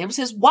wasn't. It was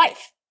his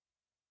wife.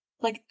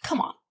 Like,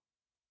 come on.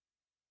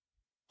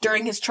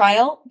 During his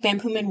trial, Van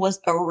Poomen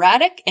was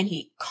erratic and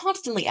he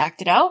constantly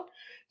acted out,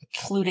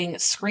 including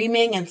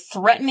screaming and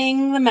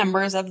threatening the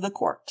members of the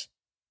court.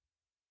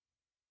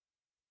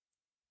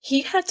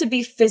 He had to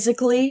be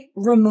physically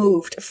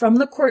removed from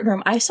the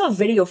courtroom. I saw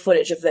video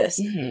footage of this.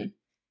 Mm-hmm.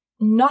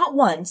 Not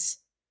once,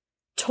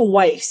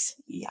 twice.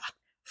 Yeah.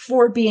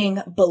 For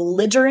being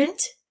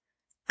belligerent,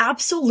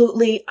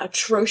 absolutely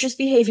atrocious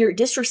behavior,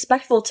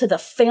 disrespectful to the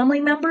family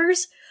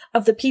members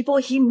of the people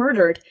he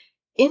murdered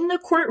in the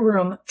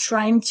courtroom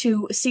trying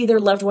to see their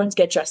loved ones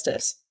get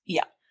justice.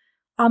 Yeah.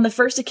 On the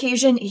first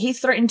occasion, he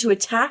threatened to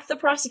attack the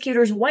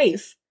prosecutor's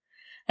wife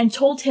and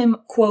told him,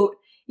 quote,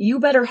 "You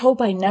better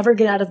hope I never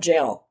get out of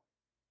jail."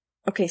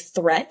 Okay,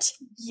 threat.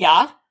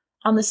 Yeah.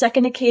 On the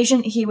second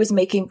occasion, he was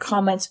making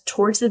comments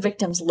towards the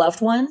victim's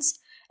loved ones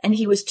and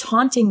he was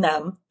taunting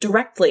them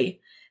directly.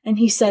 And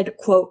he said,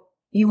 quote,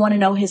 "You want to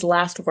know his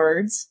last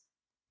words?"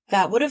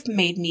 That would have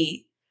made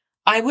me,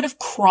 I would have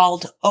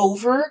crawled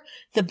over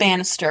the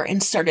banister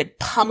and started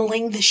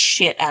pummeling the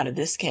shit out of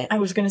this kid. I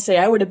was going to say,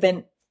 I would have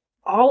been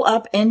all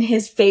up in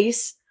his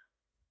face,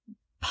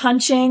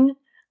 punching,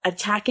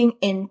 attacking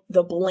in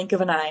the blink of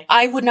an eye.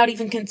 I would not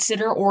even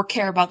consider or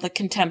care about the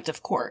contempt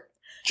of court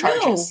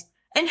charges.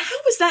 No. And how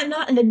is that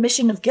not an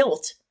admission of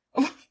guilt?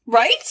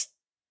 Right?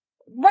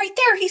 Right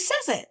there, he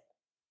says it.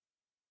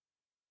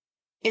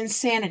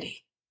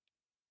 Insanity.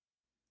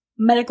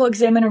 Medical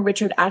examiner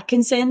Richard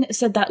Atkinson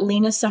said that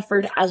Lena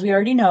suffered, as we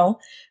already know,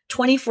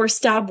 24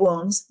 stab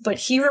wounds, but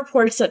he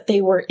reports that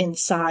they were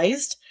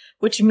incised,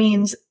 which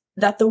means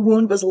that the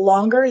wound was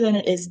longer than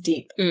it is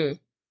deep.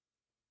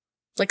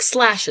 Like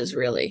slashes,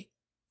 really.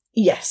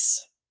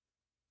 Yes.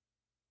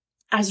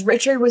 As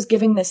Richard was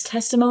giving this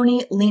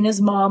testimony,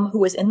 Lena's mom, who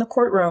was in the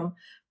courtroom,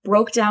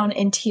 broke down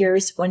in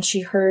tears when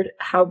she heard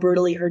how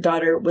brutally her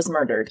daughter was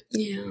murdered.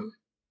 Yeah.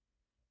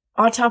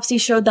 Autopsy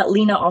showed that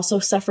Lena also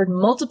suffered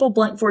multiple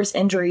blunt force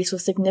injuries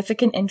with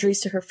significant injuries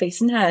to her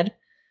face and head.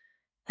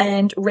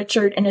 And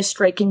Richard, in a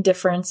striking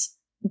difference,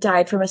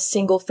 died from a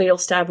single fatal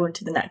stab wound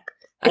to the neck,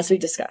 as we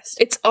discussed.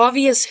 It's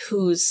obvious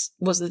whose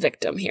was the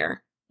victim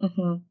here.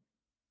 Mm-hmm.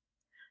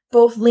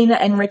 Both Lena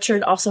and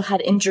Richard also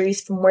had injuries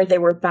from where they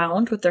were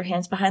bound with their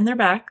hands behind their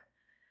back.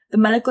 The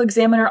medical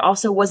examiner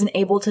also wasn't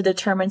able to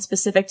determine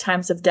specific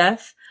times of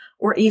death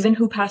or even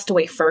who passed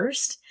away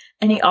first.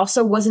 And he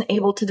also wasn't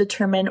able to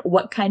determine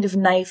what kind of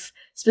knife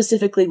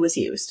specifically was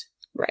used.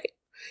 Right.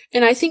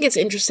 And I think it's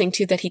interesting,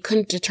 too, that he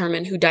couldn't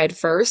determine who died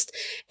first.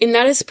 And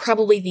that is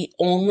probably the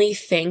only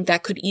thing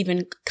that could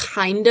even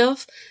kind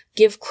of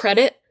give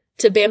credit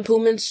to Van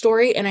Poomen's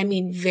story. And I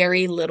mean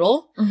very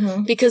little.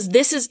 Mm-hmm. Because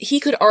he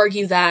could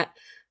argue that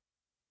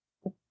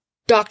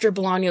Dr.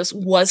 Bolaños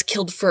was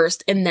killed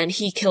first and then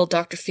he killed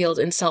Dr. Field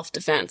in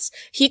self-defense.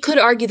 He could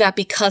argue that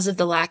because of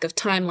the lack of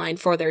timeline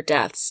for their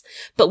deaths.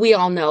 But we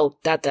all know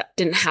that that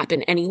didn't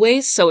happen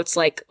anyways. So it's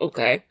like,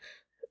 okay.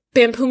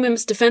 Van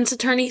Poomen's defense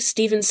attorney,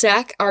 Stephen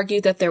Sack,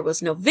 argued that there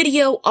was no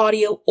video,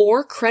 audio,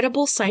 or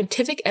credible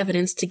scientific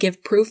evidence to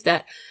give proof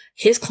that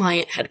his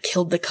client had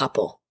killed the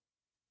couple.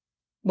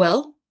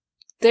 Well,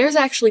 there's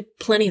actually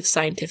plenty of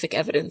scientific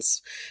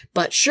evidence.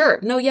 But sure.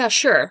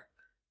 Sure.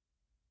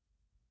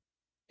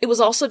 It was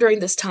also during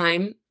the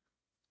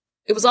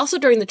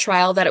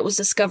trial that it was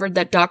discovered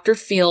that Dr.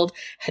 Field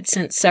had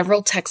sent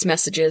several text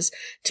messages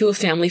to a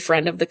family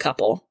friend of the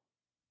couple.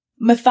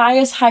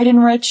 Matthias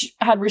Heidenreich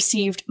had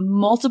received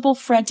multiple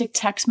frantic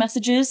text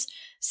messages,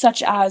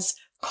 such as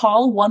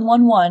call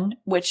 111,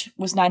 which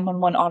was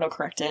 911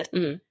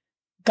 autocorrected,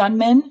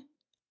 gunman,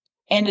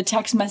 and a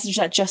text message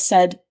that just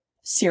said,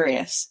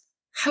 serious.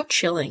 How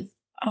chilling.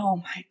 Oh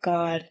my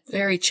God.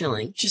 Very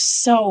chilling.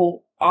 Just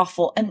so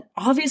awful. And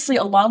obviously,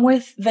 along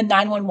with the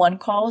 911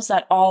 calls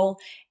that all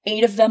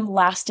 8 of them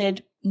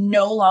lasted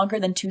no longer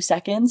than 2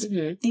 seconds,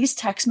 these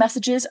text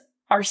messages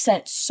are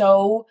sent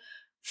so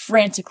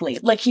frantically.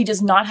 Like, he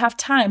does not have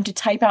time to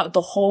type out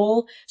the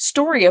whole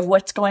story of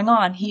what's going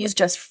on. He is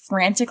just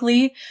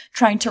frantically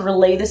trying to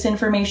relay this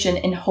information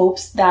in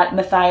hopes that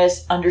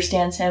Matthias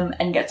understands him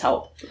and gets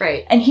help.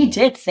 Right. And he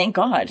did, thank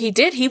God. He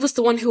did. He was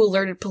the one who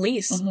alerted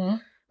police,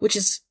 which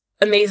is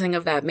amazing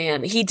of that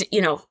man. He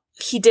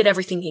did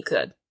everything he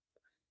could.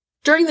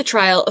 During the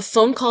trial, a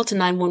phone call to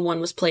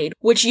 911 was played,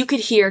 which you could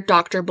hear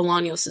Dr.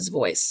 Bolaños'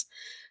 voice.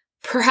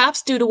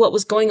 Perhaps due to what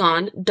was going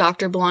on,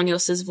 Dr.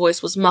 Bolaños'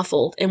 voice was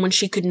muffled, and when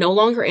she could no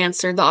longer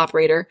answer the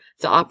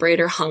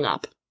operator hung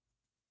up.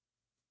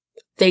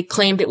 They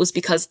claimed it was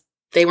because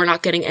they were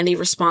not getting any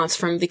response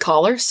from the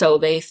caller, so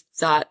they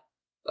thought,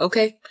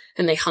 okay,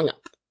 and they hung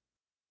up.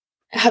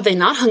 Had they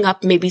not hung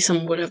up, maybe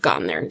someone would have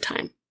gotten there in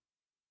time.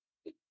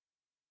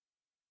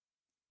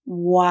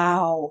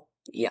 Wow.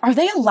 Yeah. Are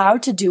they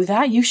allowed to do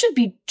that? You should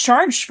be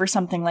charged for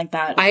something like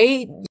that.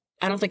 I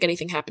don't think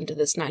anything happened to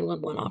this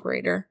 911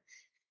 operator.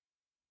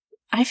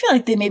 I feel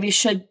like they maybe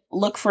should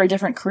look for a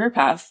different career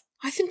path.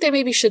 I think they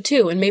maybe should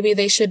too, and maybe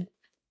they should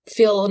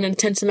feel an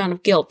intense amount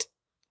of guilt.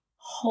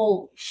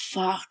 Holy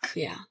fuck.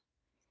 Yeah.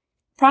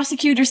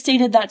 Prosecutors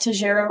stated that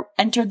Tejero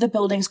entered the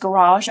building's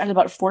garage at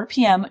about 4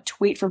 p.m. to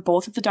wait for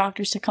both of the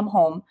doctors to come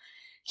home.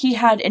 He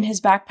had in his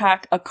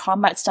backpack a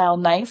combat-style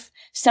knife,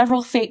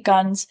 several fake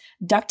guns,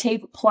 duct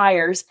tape,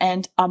 pliers,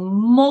 and a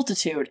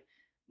multitude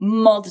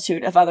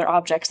of other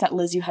objects that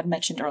Liz, you had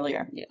mentioned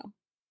earlier. Yeah.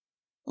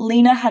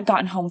 Lena had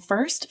gotten home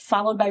first,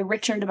 followed by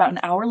Richard about an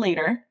hour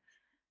later.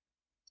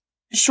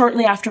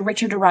 Shortly after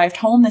Richard arrived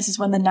home, this is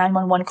when the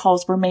 911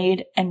 calls were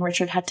made, and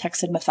Richard had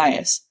texted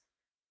Matthias.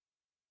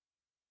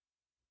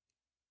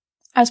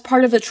 As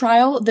part of the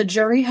trial, the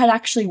jury had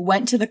actually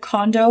went to the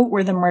condo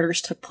where the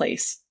murders took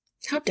place.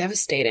 How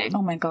devastating.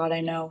 Oh my God,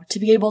 I know. To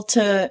be able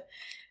to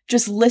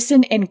just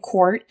listen in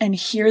court and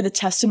hear the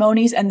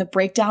testimonies and the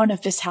breakdown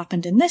of this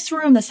happened in this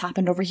room, this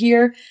happened over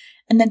here,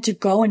 and then to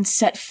go and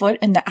set foot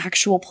in the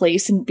actual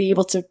place and be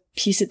able to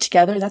piece it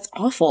together, that's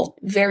awful.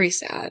 Very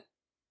sad.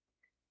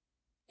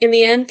 In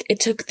the end,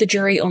 it took the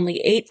jury only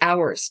 8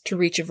 hours to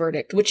reach a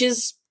verdict, which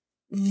is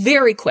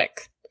very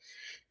quick.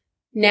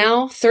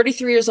 Now,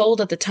 33 years old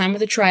at the time of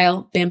the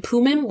trial, Van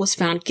Poomen was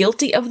found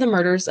guilty of the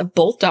murders of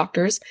both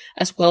doctors,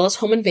 as well as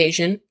home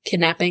invasion,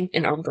 kidnapping,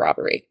 and armed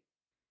robbery.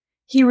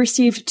 He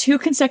received 2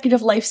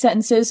 consecutive life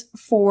sentences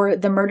for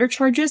the murder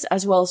charges,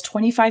 as well as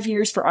 25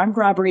 years for armed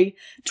robbery,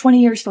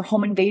 20 years for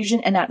home invasion,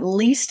 and at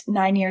least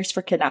 9 years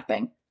for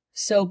kidnapping.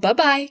 So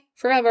bye-bye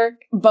forever.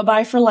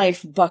 Bye-bye for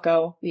life,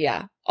 bucko.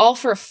 Yeah. All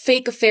for a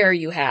fake affair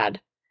you had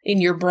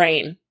in your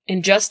brain,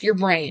 in just your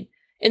brain.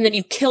 And then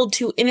you killed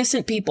 2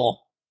 innocent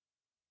people.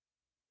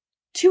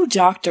 2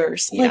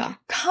 doctors. Yeah. Like,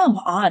 come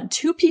on.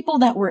 2 people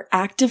that were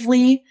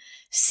actively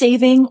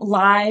saving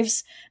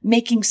lives,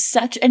 making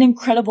such an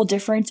incredible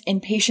difference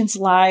in patients'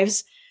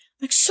 lives.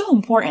 Like, so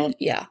important.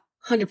 Yeah,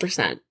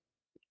 100%.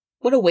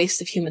 What a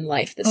waste of human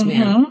life, this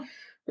man.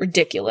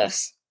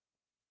 Ridiculous.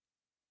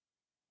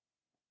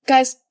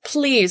 Guys,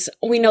 please,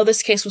 we know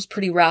this case was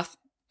pretty rough.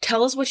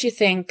 Tell us what you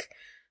think.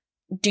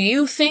 Do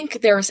you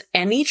think there's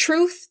any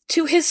truth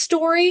to his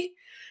story?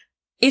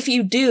 If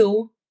you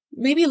do,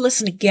 maybe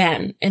listen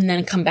again and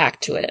then come back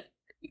to it.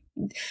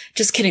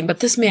 Just kidding,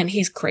 but this man,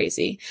 he's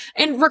crazy.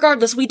 And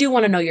regardless, we do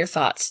want to know your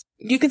thoughts.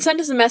 You can send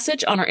us a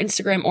message on our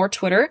Instagram or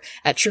Twitter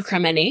at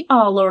truecrimene.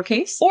 All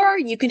lowercase. Or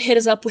you can hit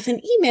us up with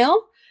an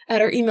email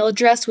at our email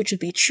address, which would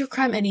be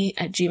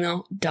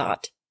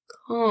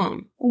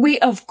truecrimene@gmail.com. We,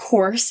 of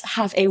course,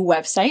 have a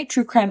website,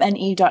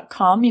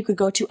 truecrimene.com. You could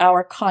go to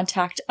our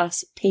Contact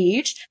Us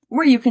page,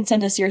 where you can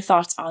send us your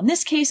thoughts on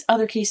this case,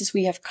 other cases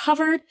we have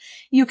covered.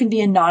 You can be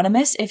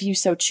anonymous if you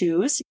so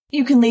choose.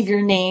 You can leave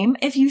your name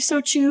if you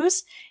so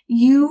choose.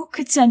 You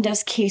could send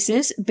us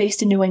cases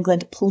based in New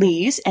England,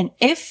 please. And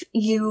if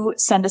you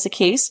send us a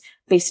case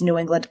based in New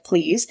England,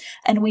 please,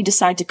 and we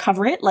decide to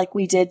cover it like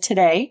we did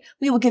today,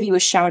 we will give you a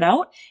shout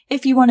out.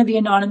 If you want to be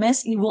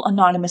anonymous, you will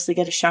anonymously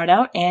get a shout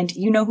out, and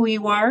you know who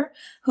you are,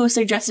 who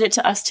suggested it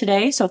to us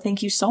today, so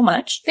thank you so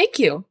much. Thank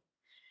you.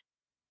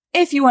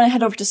 If you want to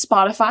head over to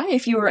Spotify,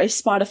 if you are a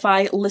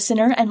Spotify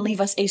listener, and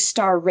leave us a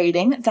star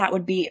rating, that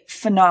would be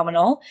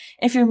phenomenal.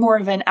 If you're more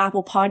of an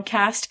Apple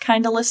Podcast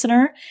kind of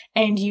listener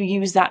and you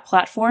use that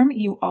platform,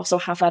 you also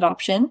have that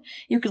option.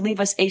 You could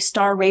leave us a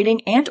star rating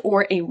and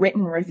or a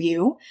written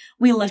review.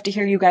 We love to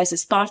hear you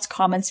guys' thoughts,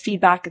 comments,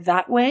 feedback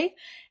that way.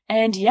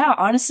 And yeah,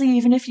 honestly,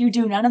 even if you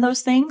do none of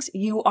those things,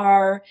 you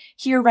are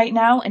here right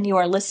now and you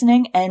are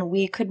listening, and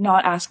we could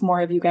not ask more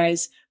of you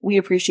guys. We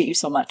appreciate you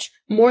so much.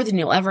 More than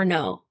you'll ever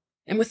know.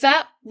 And with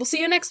that, we'll see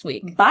you next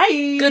week.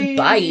 Bye!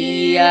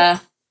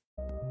 Goodbye!